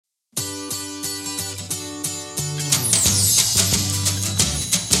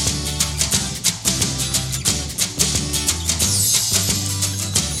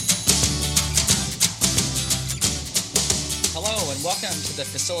welcome to the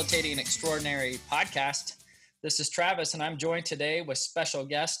Facilitating Extraordinary podcast. This is Travis, and I'm joined today with special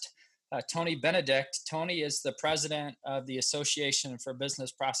guest Tony Benedict. Tony is the president of the Association for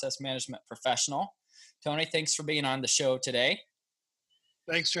Business Process Management Professional. Tony, thanks for being on the show today.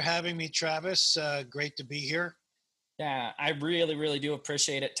 Thanks for having me, Travis. Great to be here. Yeah, I really do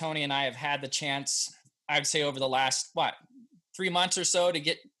appreciate it. Tony and I have had the chance, I'd say over the last, 3 months or so to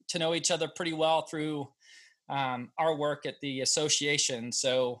get to know each other pretty well through our work at the association.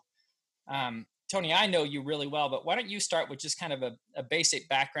 So, Tony, I know you really well, but why don't you start with just kind of a basic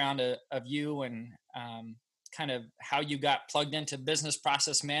background of you and kind of how you got plugged into business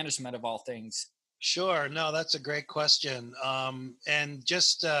process management of all things? Sure. No, that's a great question. And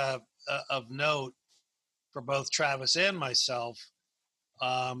just of note for both Travis and myself,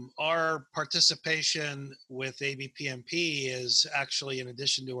 our participation with ABPMP is actually in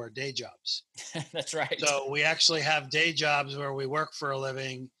addition to our day jobs. That's right. So we actually have day jobs where we work for a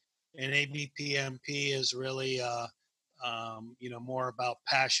living, and ABPMP is really, more about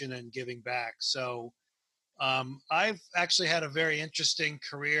passion and giving back. So I've actually had a very interesting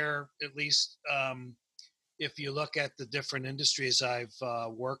career, at least if you look at the different industries I've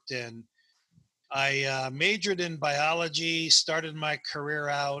worked in. I majored in biology, started my career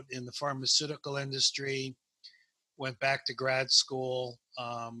out in the pharmaceutical industry, went back to grad school,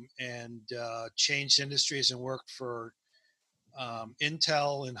 and changed industries and worked for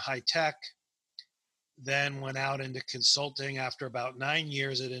Intel in high tech, then went out into consulting after about 9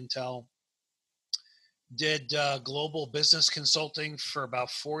 years at Intel. Did global business consulting for about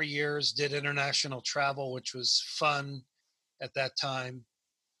 4 years, did international travel, which was fun at that time.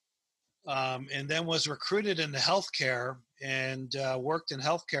 And then was recruited into healthcare and worked in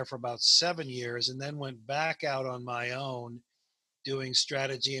healthcare for about 7 years, and then went back out on my own doing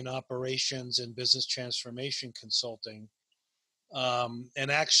strategy and operations and business transformation consulting. And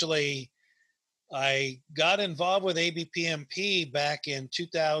actually, I got involved with ABPMP back in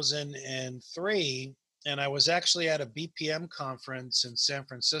 2003, and I was actually at a BPM conference in San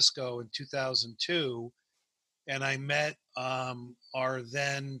Francisco in 2002. And I met our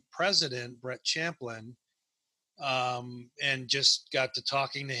then president, Brett Champlin, and just got to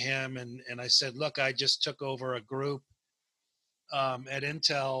talking to him. And I said, look, I just took over a group at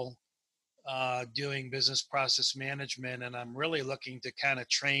Intel doing business process management, and I'm really looking to kind of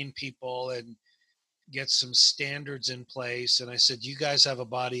train people and get some standards in place. And I said, you guys have a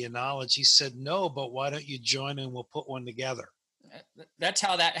body of knowledge. He said, no, but why don't you join and we'll put one together. That's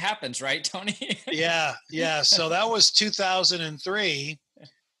how that happens, right, Tony? Yeah. So that was 2003.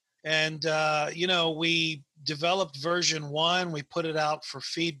 And, we developed version 1. We put it out for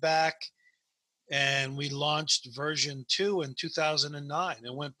feedback, and we launched version 2 in 2009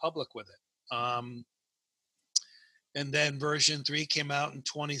 and went public with it. And then version 3 came out in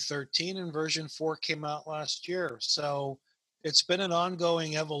 2013, and version 4 came out last year. So it's been an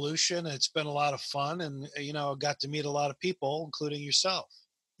ongoing evolution. It's been a lot of fun, and I got to meet a lot of people, including yourself.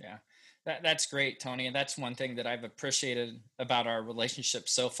 Yeah, that's great, Tony. And that's one thing that I've appreciated about our relationship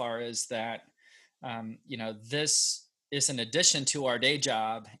so far is that, this is an addition to our day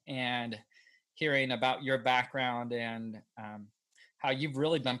job, and hearing about your background and how you've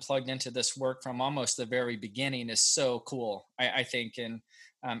really been plugged into this work from almost the very beginning is so cool, I think. And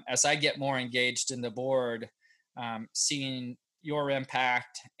as I get more engaged in the board, seeing your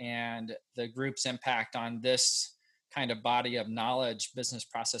impact and the group's impact on this kind of body of knowledge, business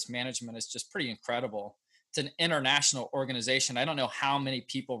process management, is just pretty incredible. It's an international organization. I don't know how many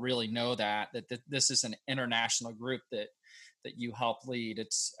people really know that this is an international group that you help lead.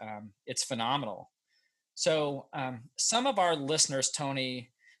 It's phenomenal. So some of our listeners,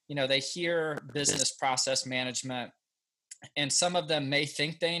 Tony, they hear business process management, and some of them may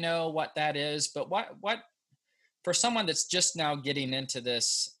think they know what that is, but what for someone that's just now getting into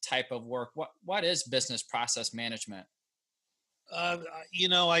this type of work, what is business process management? I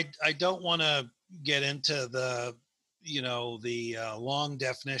don't want to get into the long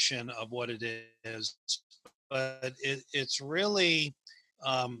definition of what it is, but it's really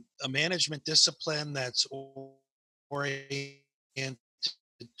a management discipline that's oriented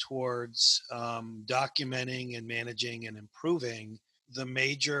towards documenting and managing and improving the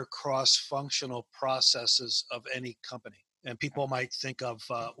major cross-functional processes of any company. And people might think of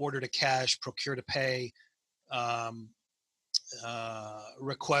order to cash, procure to pay,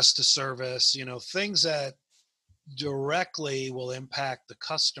 request to service, things that directly will impact the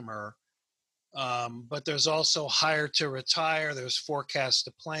customer. But there's also hire to retire, there's forecast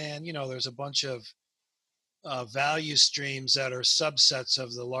to plan, there's a bunch of value streams that are subsets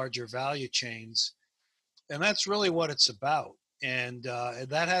of the larger value chains. And that's really what it's about. and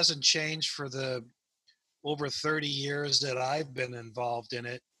that hasn't changed for the over 30 years that I've been involved in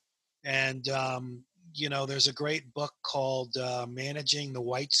it. And there's a great book called Managing the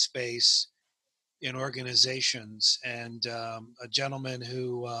White Space in Organizations, and a gentleman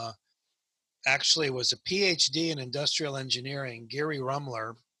who actually was a PhD in industrial engineering, Gary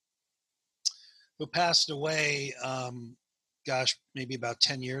Rumler, who passed away, gosh, maybe about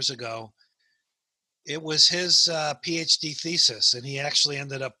 10 years ago. It was his PhD thesis, and he actually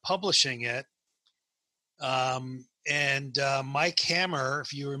ended up publishing it. And Mike Hammer,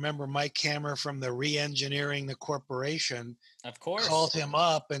 if you remember Mike Hammer from the Re-Engineering the Corporation, Of course. called him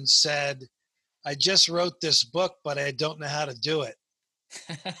up and said, I just wrote this book, but I don't know how to do it.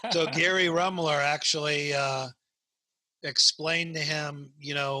 So Gary Rumler actually explained to him,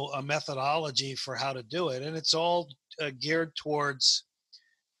 a methodology for how to do it. And it's all geared towards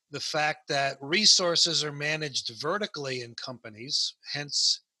the fact that resources are managed vertically in companies,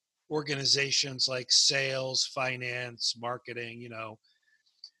 hence organizations like sales, finance, marketing,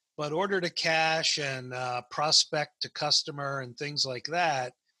 but order to cash and prospect to customer and things like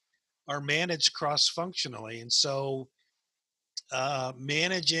that are managed cross-functionally. And so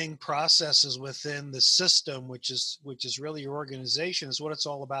managing processes within the system, which is really your organization, is what it's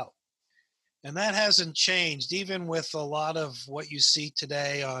all about. And that hasn't changed, even with a lot of what you see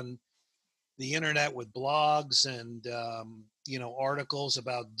today on the internet with blogs and articles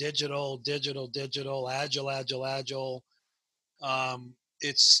about digital, agile.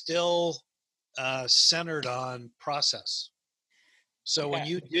 It's still centered on process. So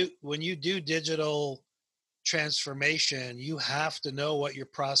Yeah. when you do digital transformation, you have to know what your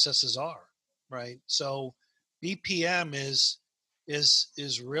processes are, right? So BPM is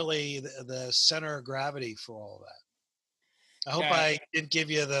really the center of gravity for all of that. I hope Yeah. I didn't give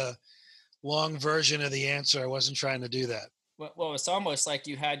you the long version of the answer. I wasn't trying to do that. Well, it's almost like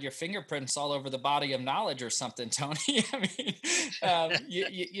you had your fingerprints all over the body of knowledge or something, Tony. I mean,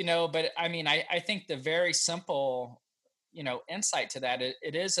 but I mean, I think the very simple, insight to that,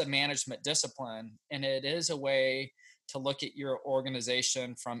 it is a management discipline, and it is a way to look at your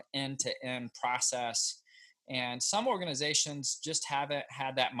organization from end to end process. And some organizations just haven't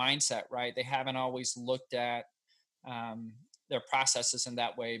had that mindset, right? They haven't always looked at um, their processes in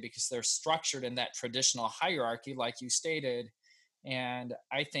that way because they're structured in that traditional hierarchy, like you stated. And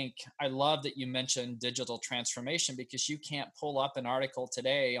I think I love that you mentioned digital transformation, because you can't pull up an article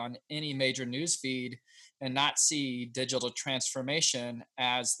today on any major news feed and not see digital transformation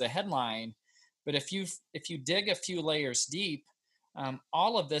as the headline. But if you dig a few layers deep,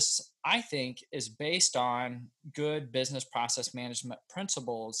 all of this, I think, is based on good business process management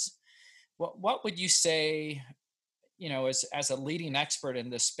principles. What would you say, as a leading expert in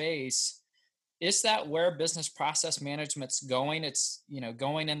this space, is that where business process management's going? It's,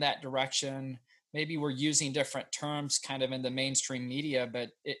 going in that direction. Maybe we're using different terms kind of in the mainstream media, but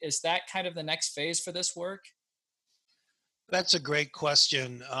is that kind of the next phase for this work? That's a great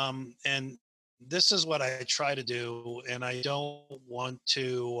question. And this is what I try to do. And I don't want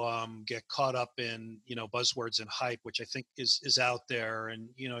to get caught up in, buzzwords and hype, which I think is out there. And,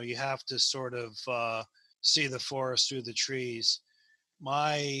 you have to sort of see the forest through the trees.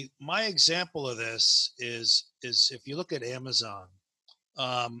 My example of this is if you look at Amazon,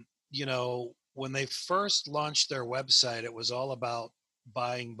 when they first launched their website, it was all about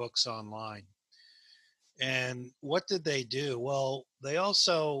buying books online. And what did they do? Well, they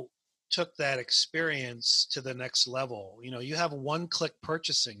also took that experience to the next level. You have one-click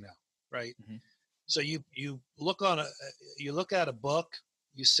purchasing now, right? Hmm. So you look at a book,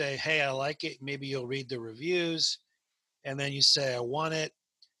 you say, "Hey, I like it." Maybe you'll read the reviews, and then you say, "I want it,"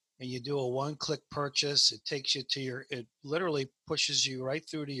 and you do a one-click purchase. It literally pushes you right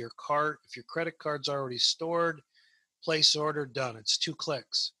through to your cart. If your credit card's already stored, place order, done. It's 2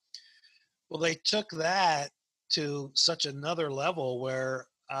 clicks. Well, they took that to such another level where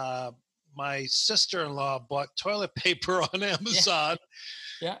my sister-in-law bought toilet paper on Yeah. Amazon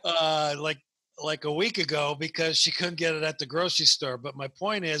Yeah. like a week ago because she couldn't get it at the grocery store. But my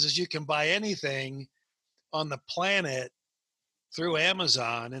point is you can buy anything on the planet through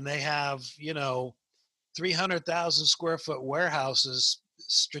Amazon, and they have 300,000 square foot warehouses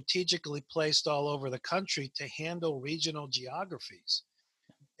strategically placed all over the country to handle regional geographies.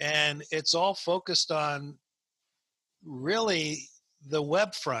 And it's all focused on really the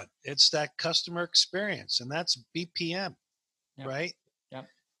web front. It's that customer experience, and that's BPM, Yep. right? Yep.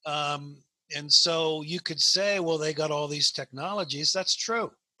 Um, and so you could say, well, they got all these technologies. That's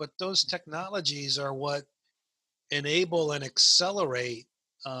true. But those technologies are what enable and accelerate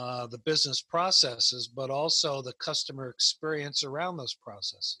the business processes, but also the customer experience around those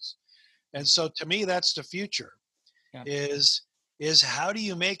processes. And so to me, that's the future Yeah. is is how do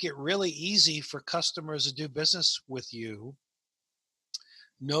you make it really easy for customers to do business with you,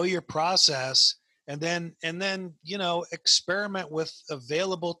 know your process, and then experiment with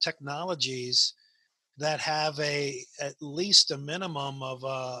available technologies that have a at least a minimum of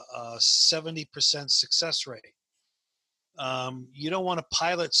a 70% success rate. You don't want to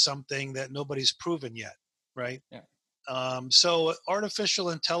pilot something that nobody's proven yet, right? Yeah. So artificial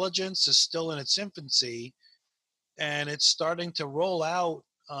intelligence is still in its infancy, and it's starting to roll out.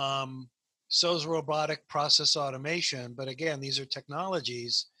 So is robotic process automation, but again, these are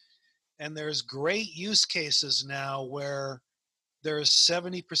technologies, and there's great use cases now where there's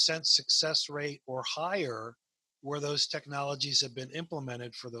 70% success rate or higher where those technologies have been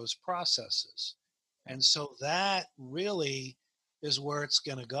implemented for those processes. And so that really is where it's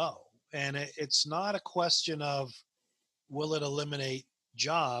going to go. And it's not a question of will it eliminate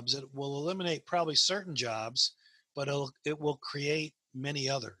jobs? It will eliminate probably certain jobs, but it will create many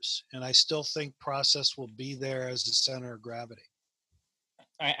others. And I still think process will be there as the center of gravity.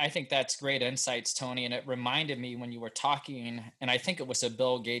 I think that's great insights, Tony. And it reminded me when you were talking, and I think it was a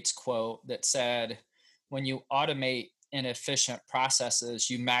Bill Gates quote that said, when you automate inefficient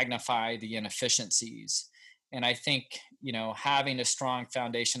processes, you magnify the inefficiencies. And I think, having a strong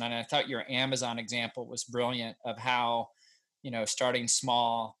foundation, and I thought your Amazon example was brilliant of how, starting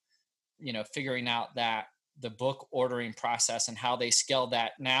small, figuring out that the book ordering process and how they scale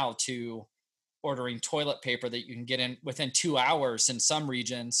that now to ordering toilet paper that you can get in within 2 hours in some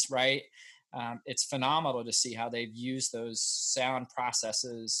regions, right? It's phenomenal to see how they've used those sound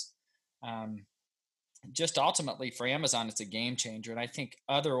processes. Um, just ultimately for Amazon, it's a game changer. And I think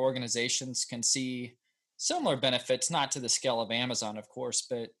other organizations can see similar benefits, not to the scale of Amazon, of course,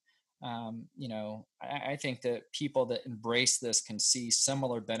 but I think that people that embrace this can see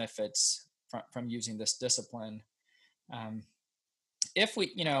similar benefits from using this discipline. Um, if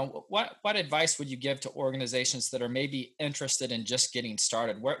we, what advice would you give to organizations that are maybe interested in just getting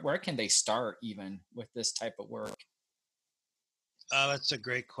started? Where can they start even with this type of work? That's a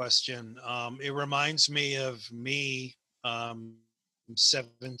great question. It reminds me of me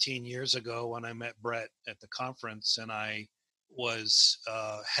 17 years ago when I met Brett at the conference, and I was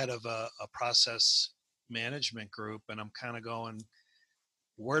head of a process management group. And I'm kind of going,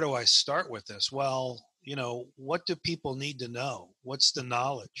 where do I start with this? Well, what do people need to know? What's the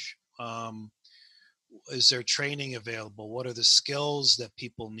knowledge? Is there training available? What are the skills that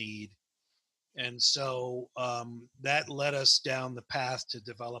people need? And so that led us down the path to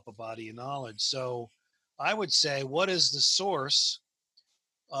develop a body of knowledge. So I would say, what is the source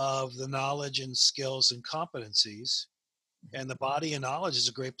of the knowledge and skills and competencies? And the body of knowledge is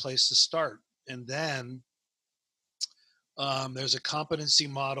a great place to start. And then there's a competency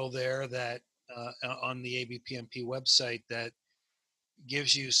model there that on the ABPMP website that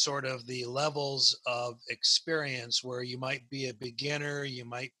gives you sort of the levels of experience where you might be a beginner, you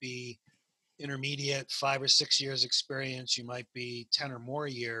might be intermediate, 5 or 6 years experience, you might be 10 or more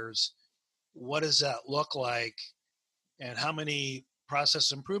years. What does that look like? And how many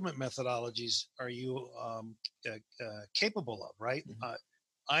process improvement methodologies are you capable of, right? Mhm.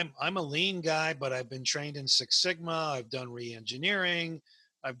 I'm a lean guy, but I've been trained in Six Sigma. I've done re-engineering.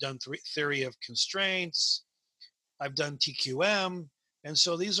 I've done theory of constraints. I've done TQM. And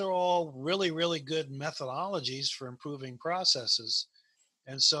so these are all really, really good methodologies for improving processes.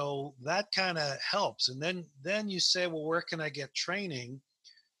 And so that kind of helps. And then you say, well, where can I get training?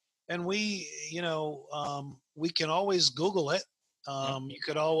 And we can always Google it. Yep. You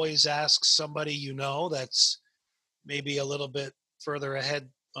could always ask somebody that's maybe a little bit further ahead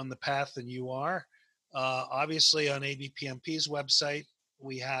on the path than you are. Obviously, on ABPMP's website,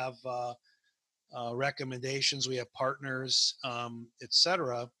 we have recommendations, we have partners,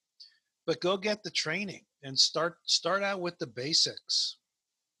 etc. But go get the training and start out with the basics.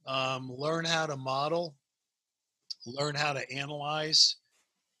 Learn how to model, learn how to analyze,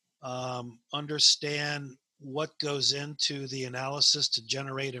 understand what goes into the analysis to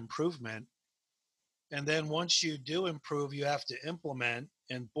generate improvement. And then once you do improve, you have to implement.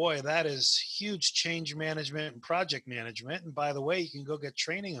 And boy, that is huge change management and project management. And by the way, you can go get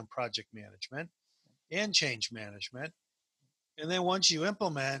training on project management and change management. And then once you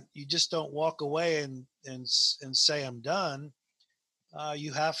implement, you just don't walk away and say, I'm done.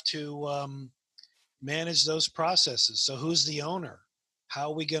 You have to manage those processes. So who's the owner?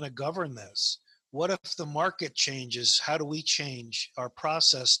 How are we going to govern this? What if the market changes? How do we change our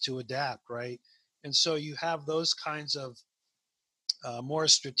process to adapt, right? And so you have those kinds of more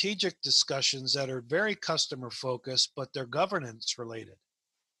strategic discussions that are very customer focused, but they're governance related,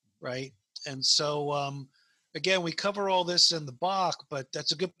 right? And so, again, we cover all this in the BOK, but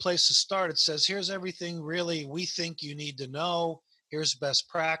that's a good place to start. It says, here's everything really we think you need to know. Here's best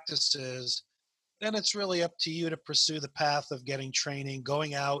practices. Then it's really up to you to pursue the path of getting training,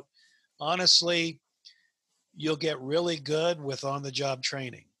 going out. Honestly, you'll get really good with on the job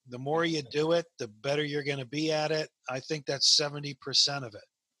training. The more you do it, the better you're going to be at it. I think that's 70% of it.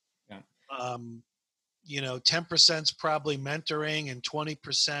 Yeah. Um, 10% is probably mentoring and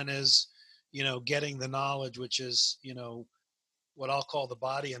 20% is, getting the knowledge, which is, what I'll call the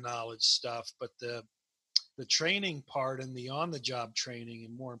body of knowledge stuff. But the training part and the on the job training,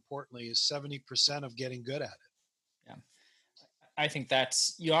 and more importantly, is 70% of getting good at it. Yeah. I think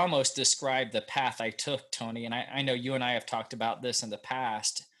that's, you almost described the path I took, Tony. And I know you and I have talked about this in the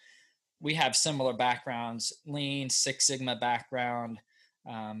past. We have similar backgrounds: Lean, Six Sigma background,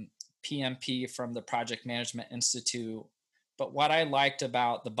 um, PMP from the Project Management Institute. But what I liked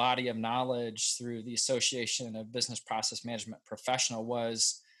about the body of knowledge through the Association of Business Process Management Professional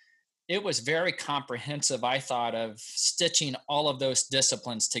was it was very comprehensive, I thought, of stitching all of those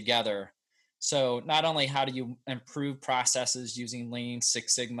disciplines together. So not only how do you improve processes using Lean,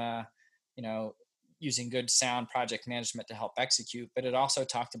 Six Sigma, you know, using good sound project management to help execute, but it also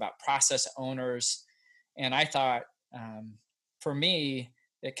talked about process owners. And I thought, for me,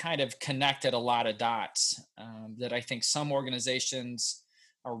 it kind of connected a lot of dots, that I think some organizations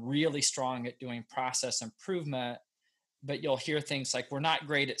are really strong at doing process improvement, but you'll hear things like, we're not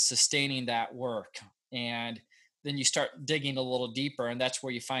great at sustaining that work. And then you start digging a little deeper, and that's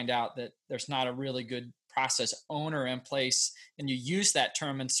where you find out that there's not a really good process owner in place. And you use that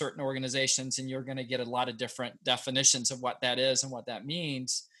term in certain organizations, and you're going to get a lot of different definitions of what that is and what that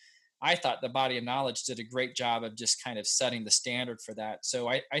means. I thought the body of knowledge did a great job of just kind of setting the standard for that. So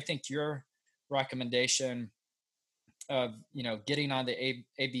I think your recommendation of, getting on the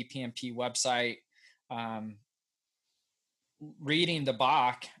ABPMP website, um, reading the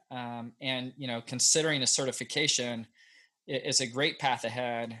BOK, and considering a certification is a great path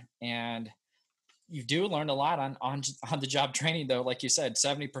ahead. And you do learn a lot on the job training, though. Like you said,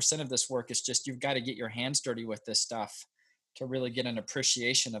 70% of this work is just, you've got to get your hands dirty with this stuff to really get an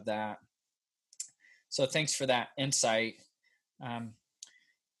appreciation of that. So thanks for that insight. Um,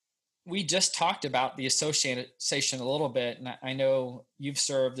 we just talked about the association a little bit, and I know you've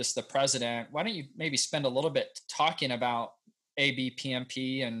served as the president. Why don't you maybe spend a little bit talking about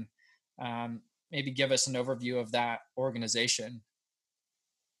ABPMP, and maybe give us an overview of that organization?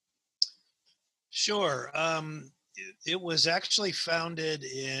 Sure. It was actually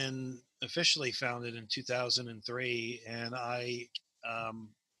officially founded in 2003, and I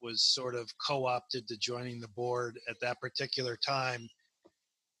was sort of co-opted to joining the board at that particular time.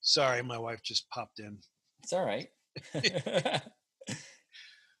 Sorry, my wife just popped in. It's all right.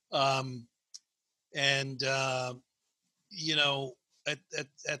 um, and at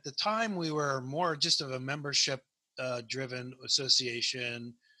the time we were more just of a membership driven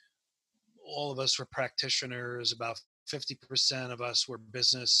association. All of us were practitioners. About 50% of us were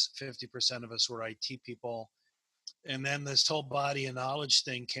business, 50% of us were IT people. And then this whole body of knowledge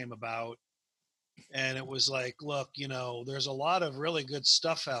thing came about. And it was like, look, there's a lot of really good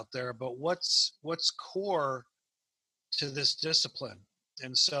stuff out there, but what's core to this discipline?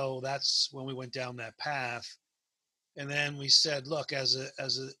 And so that's when we went down that path. And then we said, look, as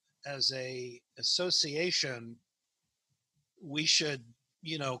a association, we should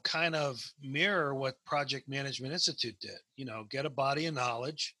kind of mirror what Project Management Institute did. Get a body of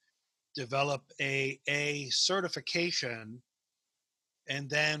knowledge, develop a certification, and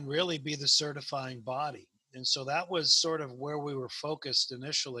then really be the certifying body. And so that was sort of where we were focused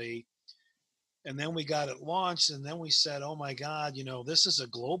initially. And then we got it launched, and then we said, oh my God, this is a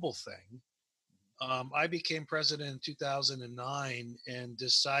global thing. I became president in 2009 and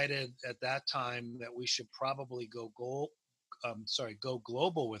decided at that time that we should probably go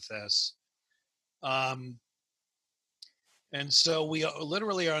global with this. And so we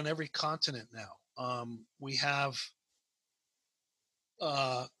literally are on every continent now. We have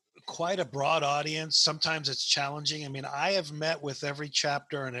quite a broad audience. Sometimes it's challenging. I mean, I have met with every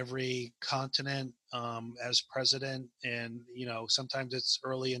chapter on every continent as president, and sometimes it's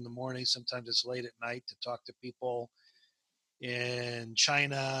early in the morning, sometimes it's late at night to talk to people in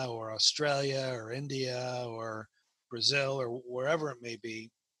China or Australia or India or Brazil or wherever it may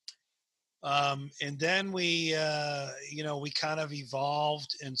be. And then we kind of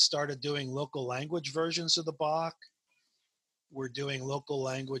evolved and started doing local language versions of the BOK. We're doing local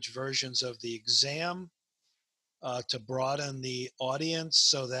language versions of the exam. to broaden the audience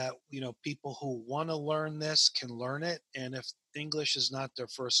so that people who want to learn this can learn it. And if English is not their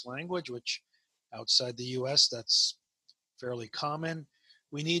first language, which outside the U.S. that's fairly common,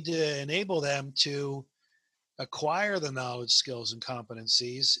 we need to enable them to acquire the knowledge, skills, and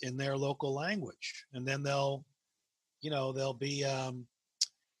competencies in their local language, and then they'll be a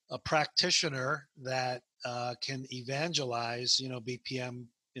practitioner that can evangelize BPM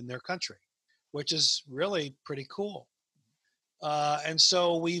in their country, which is really pretty cool. And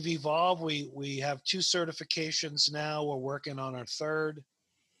so we've evolved. We have 2 certifications now. We're working on our third.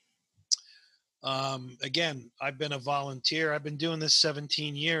 Again, I've been a volunteer. I've been doing this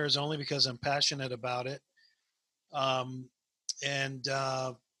 17 years only because I'm passionate about it. Um, and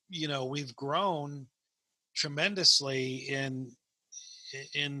we've grown tremendously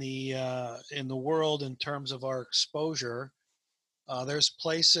in the world in terms of our exposure. There's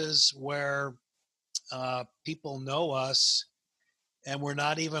places where people know us, and we're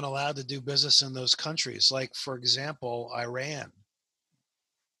not even allowed to do business in those countries. Like, for example, Iran.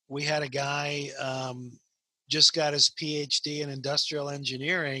 We had a guy just got his PhD in industrial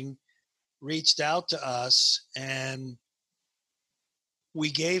engineering, reached out to us, and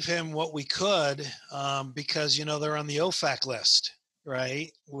we gave him what we could because they're on the OFAC list,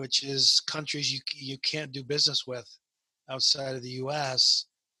 right? Which is countries you can't do business with outside of the U.S.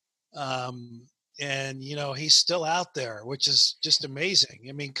 Um, and he's still out there, which is just amazing.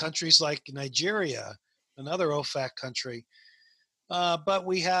 I mean, countries like Nigeria, another OFAC country. But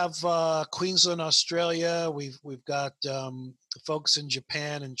we have Queensland, Australia. We've got folks in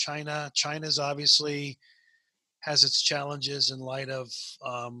Japan and China. China's obviously has its challenges in light of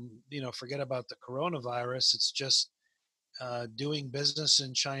forget about the coronavirus. It's just doing business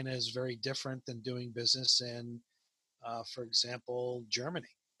in China is very different than doing business in, for example, Germany.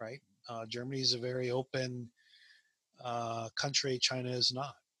 Right? Germany is a very open country. China is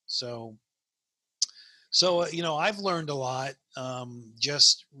not. So, I've learned a lot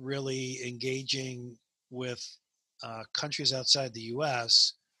just really engaging with countries outside the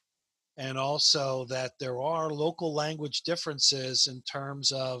U.S., and also that there are local language differences in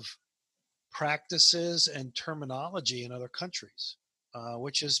terms of practices and terminology in other countries,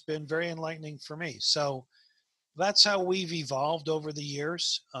 which has been very enlightening for me. So that's how we've evolved over the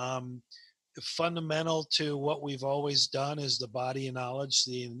years. Fundamental to what we've always done is the body of knowledge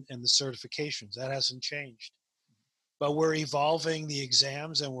and the certifications. That hasn't changed. But we're evolving the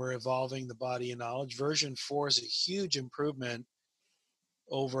exams and we're evolving the body of knowledge. Version 4 is a huge improvement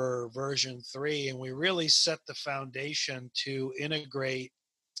over version 3, and we really set the foundation to integrate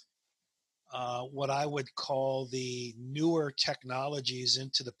what I would call the newer technologies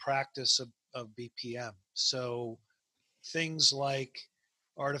into the practice of BPM. So things like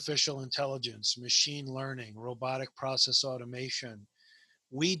artificial intelligence, machine learning, robotic process automation.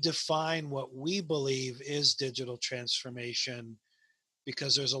 We define what we believe is digital transformation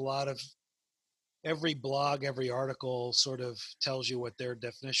because there's a lot of every blog, every article sort of tells you what their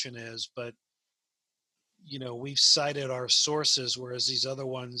definition is, but we've cited our sources, whereas these other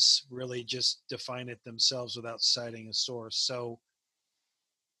ones really just define it themselves without citing a source. So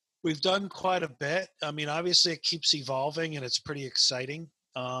we've done quite a bit. I mean, obviously it keeps evolving and it's pretty exciting.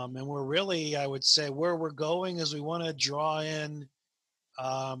 And we're really, I would say, where we're going is we want to draw in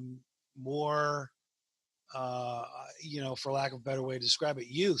more, for lack of a better way to describe it,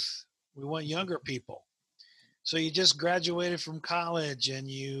 youth. We want younger people. So you just graduated from college and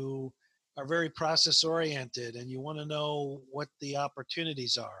you are very process oriented and you want to know what the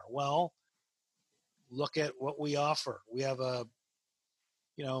opportunities are. Well, look at what we offer. We have an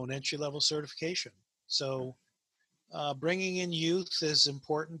entry level certification. So bringing in youth is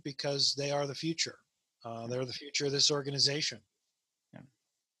important because they are the future. They're the future of this organization. Yeah.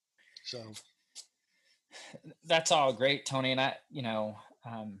 So that's all great, Tony. And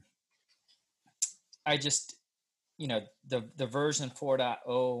I just, the version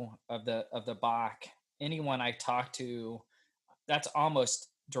 4.0 of the Bach, anyone I talk to, that's almost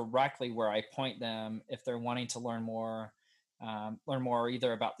directly where I point them if they're wanting to learn more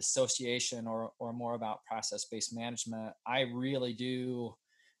either about the association or more about process-based management. I really do.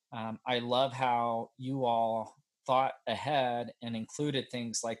 I love how you all thought ahead and included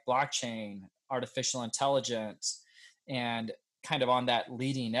things like blockchain, artificial intelligence, and kind of on that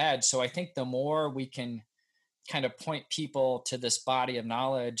leading edge. So I think the more we can kind of point people to this body of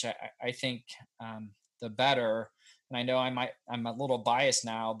knowledge, I think the better. And I know I'm a little biased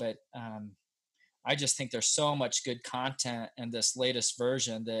now, but I just think there's so much good content in this latest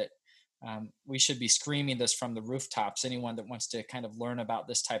version that We should be screaming this from the rooftops. Anyone that wants to kind of learn about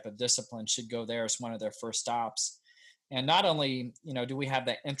this type of discipline should go there as one of their first stops. And not only, do we have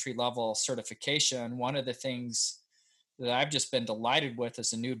that entry level certification, one of the things that I've just been delighted with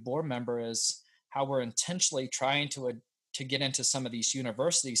as a new board member is how we're intentionally trying to get into some of these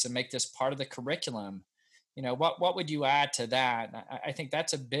universities and make this part of the curriculum. What would you add to that? I think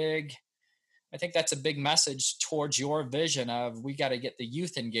that's a big I think that's a big message towards your vision of we got to get the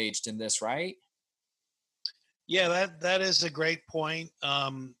youth engaged in this, right? Yeah, that is a great point.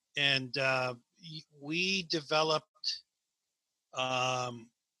 And we developed um,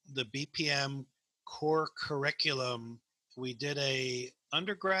 the BPM core curriculum. We did a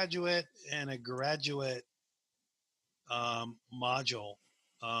undergraduate and a graduate module,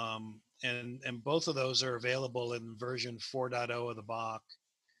 and both of those are available in version 4.0 of the BOK.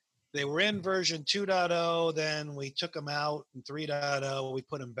 They were in version 2.0, then we took them out in 3.0. We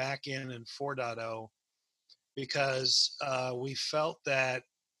put them back in 4.0 because we felt that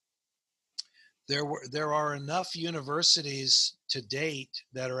there are enough universities to date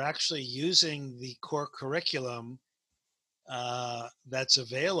that are actually using the core curriculum that's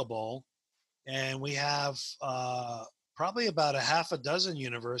available, and we have probably about a half a dozen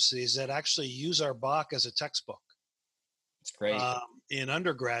universities that actually use our BOK as a textbook It's great. in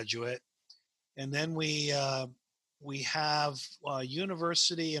undergraduate. And then we have a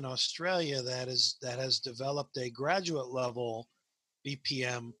university in Australia that has developed a graduate level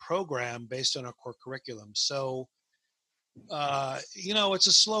BPM program based on our core curriculum. So it's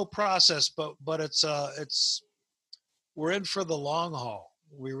a slow process, but it's we're in for the long haul.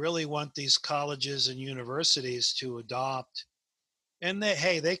 We really want these colleges and universities to adopt, and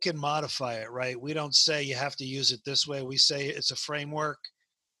they can modify it, right? We don't say you have to use it this way. We say it's a framework,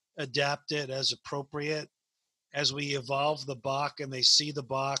 adapt it as appropriate. As we evolve the BOK and they see the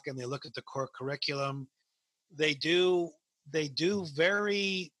BOK and they look at the core curriculum, they do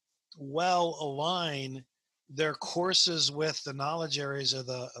very well align their courses with the knowledge areas of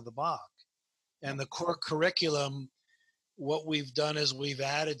the BOK. And the core curriculum, what we've done is we've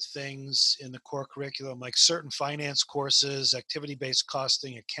added things in the core curriculum like certain finance courses, activity-based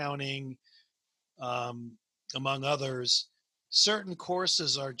costing, accounting, among others. Certain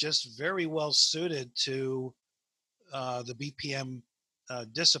courses are just very well suited to the BPM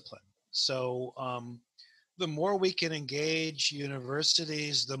discipline. So the more we can engage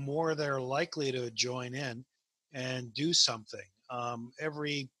universities, the more they're likely to join in and do something.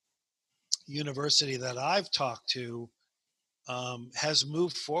 Every university that I've talked to has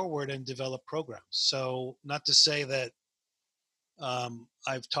moved forward and developed programs. So not to say that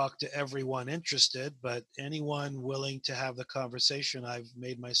I've talked to everyone interested, but anyone willing to have the conversation, I've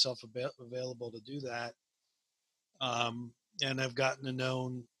made myself available to do that. And I've gotten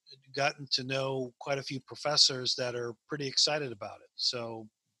to know quite a few professors that are pretty excited about it. So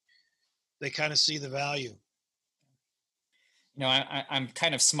they kind of see the value. I'm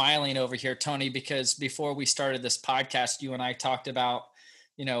kind of smiling over here, Tony, because before we started this podcast, you and I talked about,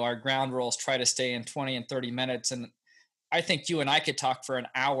 our ground rules try to stay in 20 and 30 minutes. And I think you and I could talk for an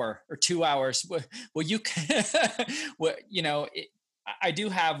hour or 2 hours. Well, I do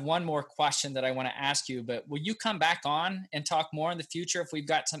have one more question that I want to ask you, but will you come back on and talk more in the future if we've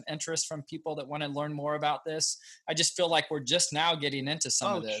got some interest from people that want to learn more about this? I just feel like we're just now getting into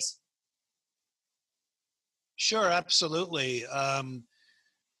some of this. Sure, absolutely.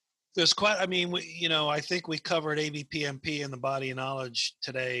 There's quite, I think we covered ABPMP and the body of knowledge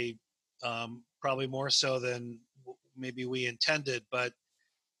today, probably more so than maybe we intended, but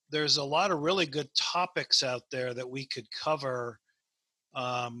there's a lot of really good topics out there that we could cover.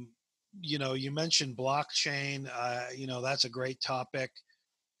 You mentioned blockchain, that's a great topic.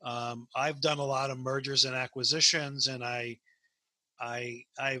 I've done a lot of mergers and acquisitions, and I've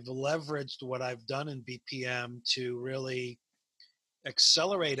leveraged what I've done in BPM to really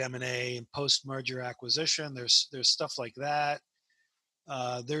accelerate M&A and post-merger acquisition. There's stuff like that.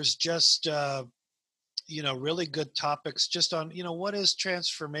 There's just really good topics just on what is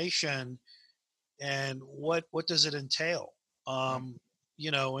transformation and what does it entail. And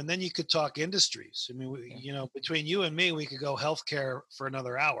then you could talk industries. I mean, between you and me, we could go healthcare for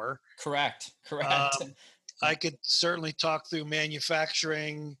another hour. Correct. I could certainly talk through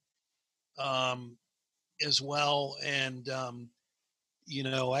manufacturing as well. And,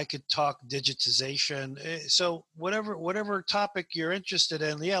 I could talk digitization. So whatever topic you're interested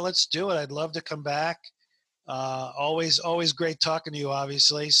in, yeah, let's do it. I'd love to come back. Always great talking to you,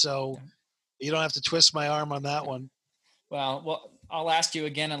 obviously. So you don't have to twist my arm on that one. Well, I'll ask you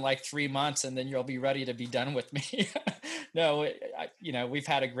again in like 3 months, and then you'll be ready to be done with me. No, we've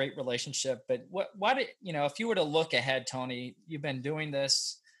had a great relationship. But if you were to look ahead, Tony, you've been doing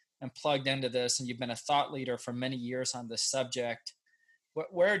this and plugged into this, and you've been a thought leader for many years on this subject.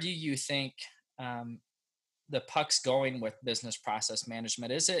 Where do you think um, the puck's going with business process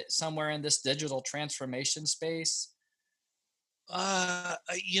management? Is it somewhere in this digital transformation space? That's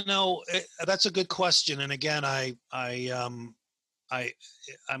a good question. And again, I, I'm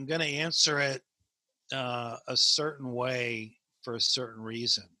going to answer it a certain way for a certain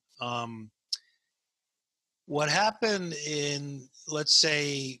reason. What happened in, let's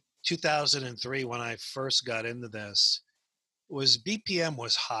say, 2003 when I first got into this was BPM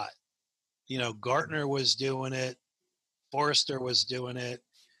was hot. Gartner was doing it, Forrester was doing it.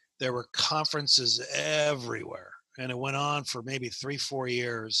 There were conferences everywhere, and it went on for maybe 3-4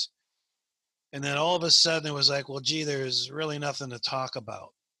 years. And then all of a sudden it was like, well, gee, there's really nothing to talk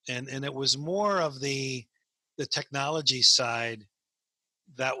about. And it was more of the technology side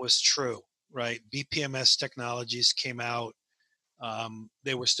that was true, right? BPMS technologies came out.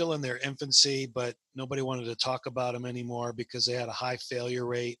 They were still in their infancy, but nobody wanted to talk about them anymore because they had a high failure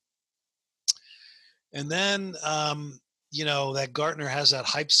rate. And then, that Gartner has that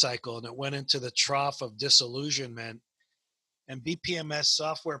hype cycle, and it went into the trough of disillusionment. And BPMS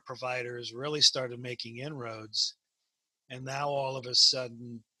software providers really started making inroads. And now all of a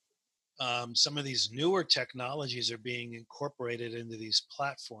sudden, some of these newer technologies are being incorporated into these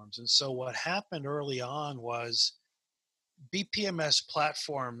platforms. And so what happened early on was BPMS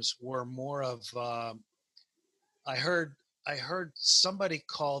platforms were more of, I heard somebody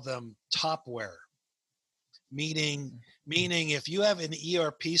call them topware, meaning if you have an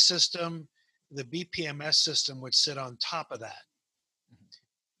ERP system, the BPMS system would sit on top of that.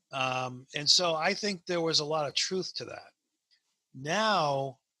 And so I think there was a lot of truth to that.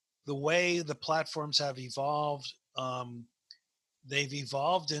 Now, the way the platforms have evolved, they've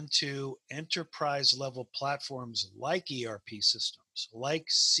evolved into enterprise level platforms like ERP systems, like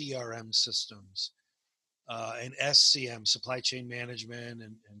CRM systems, and SCM, supply chain management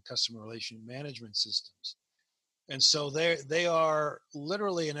and customer relation management systems. And so they are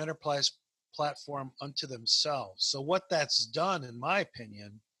literally an enterprise platform unto themselves. So what that's done, in my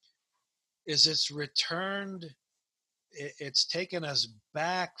opinion, is it's taken us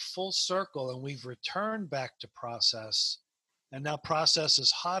back full circle, and we've returned back to process, and now process is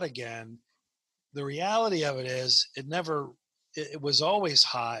hot again. The reality of it is it was always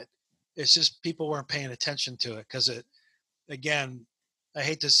hot. It's just people weren't paying attention to it because again, I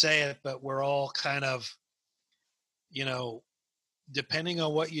hate to say it, but we're all kind of, depending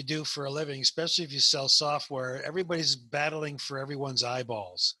on what you do for a living, especially if you sell software, everybody's battling for everyone's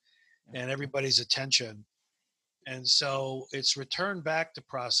eyeballs and everybody's attention. And so it's returned back to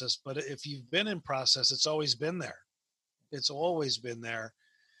process. But if you've been in process, it's always been there. It's always been there.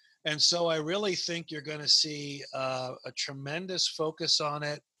 And so I really think you're going to see a tremendous focus on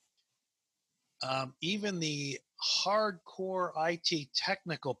it. Even the hardcore IT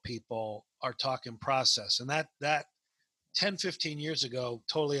technical people are talking process. And that 10, 15 years ago,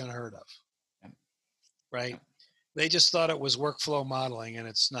 totally unheard of, right? They just thought it was workflow modeling, and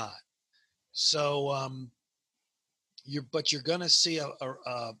it's not. So you're going to see a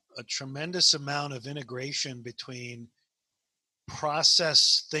tremendous amount of integration between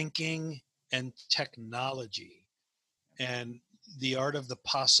process thinking and technology, and the art of the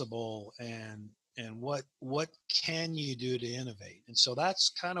possible, and what can you do to innovate. And so that's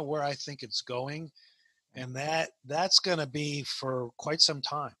kind of where I think it's going. And that's going to be for quite some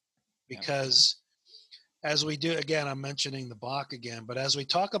time, because as we do, again, I'm mentioning the block again, but as we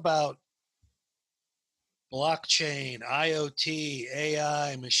talk about blockchain, IoT,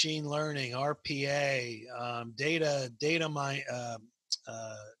 AI, machine learning, RPA, data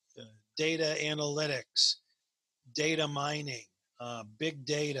analytics, data mining, big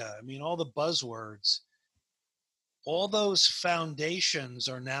data. I mean, all the buzzwords, all those foundations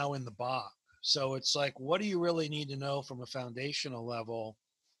are now in the box. So it's like, what do you really need to know from a foundational level?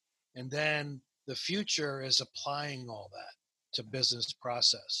 And then the future is applying all that to business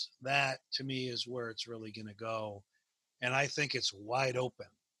process. That, to me, is where it's really going to go. And I think it's wide open.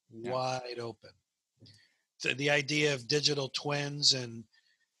 So the idea of digital twins and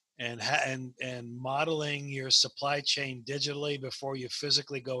modeling your supply chain digitally before you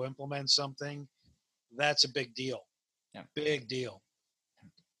physically go implement something, that's a big deal. Big deal.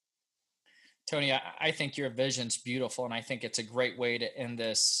 Tony, I think your vision's beautiful, and I think it's a great way to end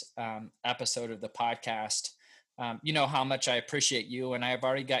this episode of the podcast. You know how much I appreciate you, and I've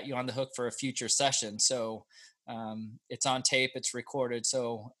already got you on the hook for a future session. So it's on tape, it's recorded.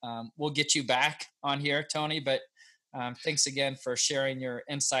 So we'll get you back on here, Tony. But thanks again for sharing your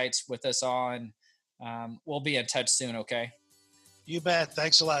insights with us all, and we'll be in touch soon. Okay. You bet.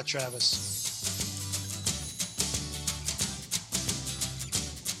 Thanks a lot, Travis.